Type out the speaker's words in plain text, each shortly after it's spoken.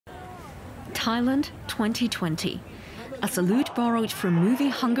Thailand 2020. A salute borrowed from movie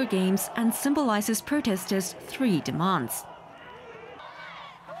Hunger Games and symbolizes protesters' 3 demands.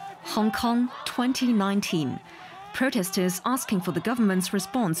 Hong Kong 2019. Protesters asking for the government's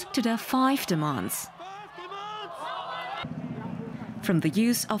response to their 5 demands. From the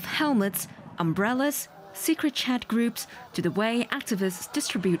use of helmets, umbrellas, secret chat groups, to the way activists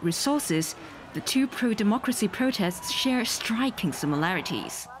distribute resources, the 2 pro-democracy protests share striking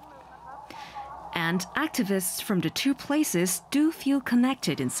similarities. And activists from the 2 places do feel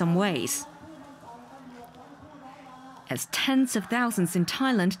connected in some ways. As tens of thousands in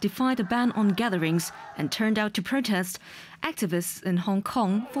Thailand defied a ban on gatherings and turned out to protest, activists in Hong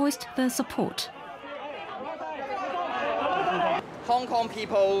Kong voiced their support. Hong Kong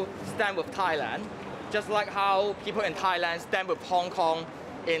people stand with Thailand, just like how people in Thailand stand with Hong Kong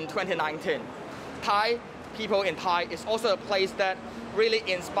in 2019. Thai people in Thai is also a place that really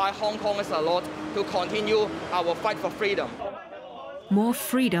inspires Hong Kongers a lot to continue our fight for freedom. More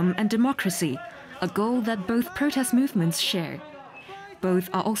freedom and democracy, a goal that both protest movements share. Both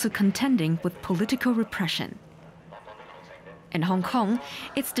are also contending with political repression. In Hong Kong,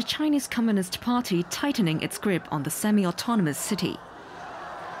 it's the Chinese Communist Party tightening its grip on the semi-autonomous city.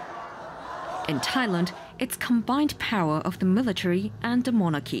 In Thailand, it's combined power of the military and the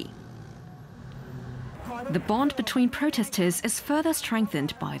monarchy. The bond between protesters is further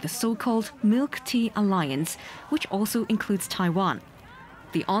strengthened by the so-called Milk Tea Alliance, which also includes Taiwan.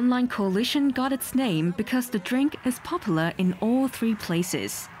 The online coalition got its name because the drink is popular in all 3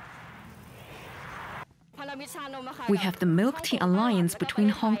 places. We have the Milk Tea Alliance between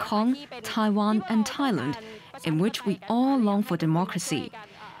Hong Kong, Taiwan and Thailand, in which we all long for democracy.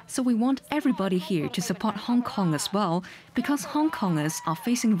 So we want everybody here to support Hong Kong as well, because Hong Kongers are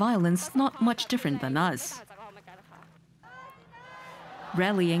facing violence not much different than us.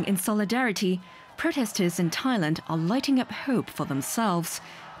 Rallying in solidarity, protesters in Thailand are lighting up hope for themselves,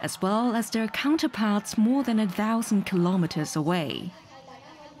 as well as their counterparts more than 1,000 kilometers away.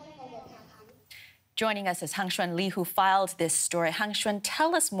 Joining us is Hang-Shuen Lee, who filed this story. Hang-Shuen,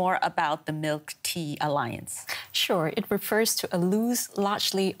 tell us more about the Milk Tea Alliance. Sure. It refers to a loose,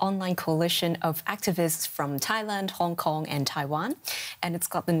 largely online coalition of activists from Thailand, Hong Kong and Taiwan. And it's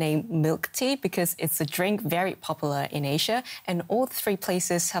got the name Milk Tea because it's a drink very popular in Asia. And all 3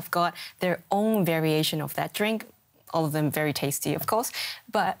 places have got their own variation of that drink. All of them very tasty, of course,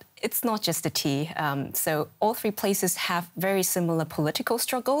 but it's not just the tea. So all 3 places have very similar political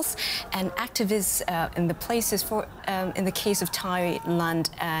struggles, and activists in the places, in the case of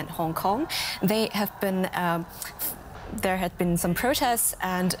Thailand and Hong Kong, they have been. There had been some protests,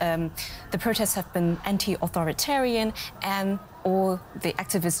 and the protests have been anti-authoritarian, and all the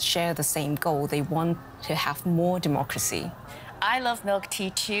activists share the same goal. They want to have more democracy. I love milk tea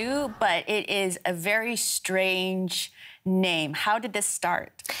too, but it is a very strange name. How did this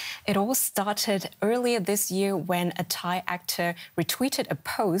start? It all started earlier this year when a Thai actor retweeted a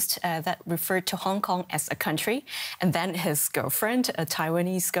post that referred to Hong Kong as a country, and then his girlfriend, a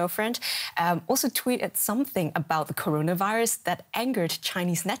Taiwanese girlfriend, also tweeted something about the coronavirus that angered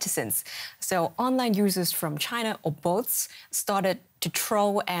Chinese netizens. So online users from China or both started to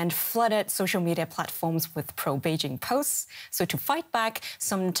troll and flooded social media platforms with pro-Beijing posts. So to fight back,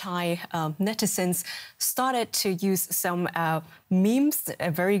 some Thai netizens started to use some memes,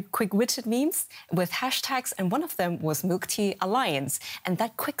 very quick-witted memes with hashtags, and one of them was Milk Tea Alliance. And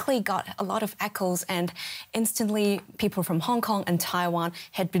that quickly got a lot of echoes, and instantly people from Hong Kong and Taiwan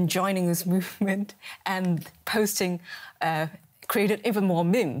had been joining this movement and posting created even more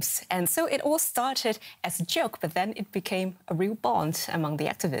memes. And so it all started as a joke, but then it became a real bond among the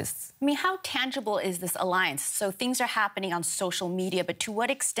activists. I mean, how tangible is this alliance? So things are happening on social media, but to what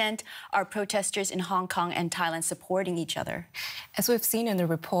extent are protesters in Hong Kong and Thailand supporting each other? As we've seen in the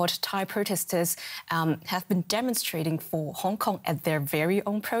report, Thai protesters have been demonstrating for Hong Kong at their very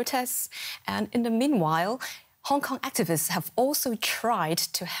own protests. And in the meanwhile, Hong Kong activists have also tried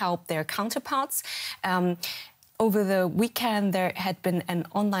to help their counterparts. Over the weekend, there had been an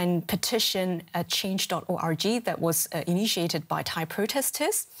online petition at change.org that was initiated by Thai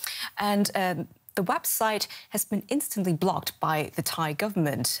protesters. And the website has been instantly blocked by the Thai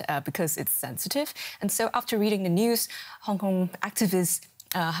government because it's sensitive. And so after reading the news, Hong Kong activists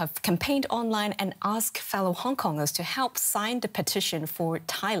have campaigned online and asked fellow Hong Kongers to help sign the petition for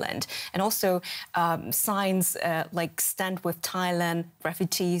Thailand. And also signs like Stand with Thailand,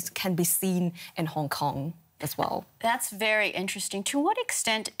 refugees can be seen in Hong Kong. as well. That's very interesting. To what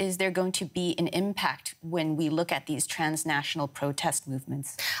extent is there going to be an impact when we look at these transnational protest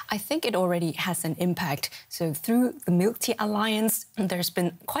movements? I think it already has an impact. So through the Milk Tea Alliance, there's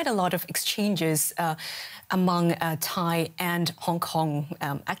been quite a lot of exchanges among Thai and Hong Kong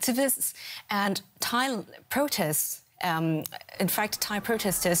activists, and Thai protests. In fact, Thai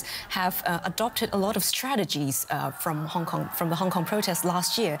protesters have adopted a lot of strategies from the Hong Kong protests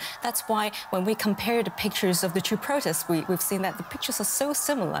last year. That's why when we compare the pictures of the two protests, we've seen that the pictures are so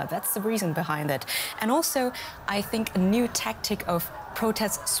similar. That's the reason behind it. And also, I think a new tactic of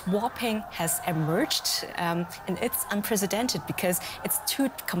protest swapping has emerged, and it's unprecedented because it's two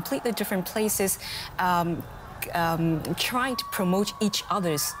completely different places trying to promote each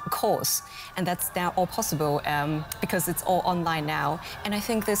other's cause. And that's now all possible because it's all online now. And I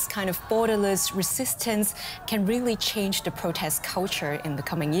think this kind of borderless resistance can really change the protest culture in the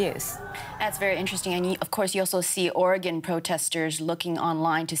coming years. That's very interesting. And of course, you also see Oregon protesters looking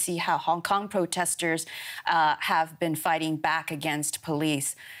online to see how Hong Kong protesters have been fighting back against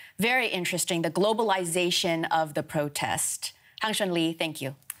police. Very interesting, the globalization of the protest. Hang-Shuen Lee, thank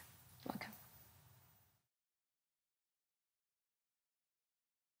you.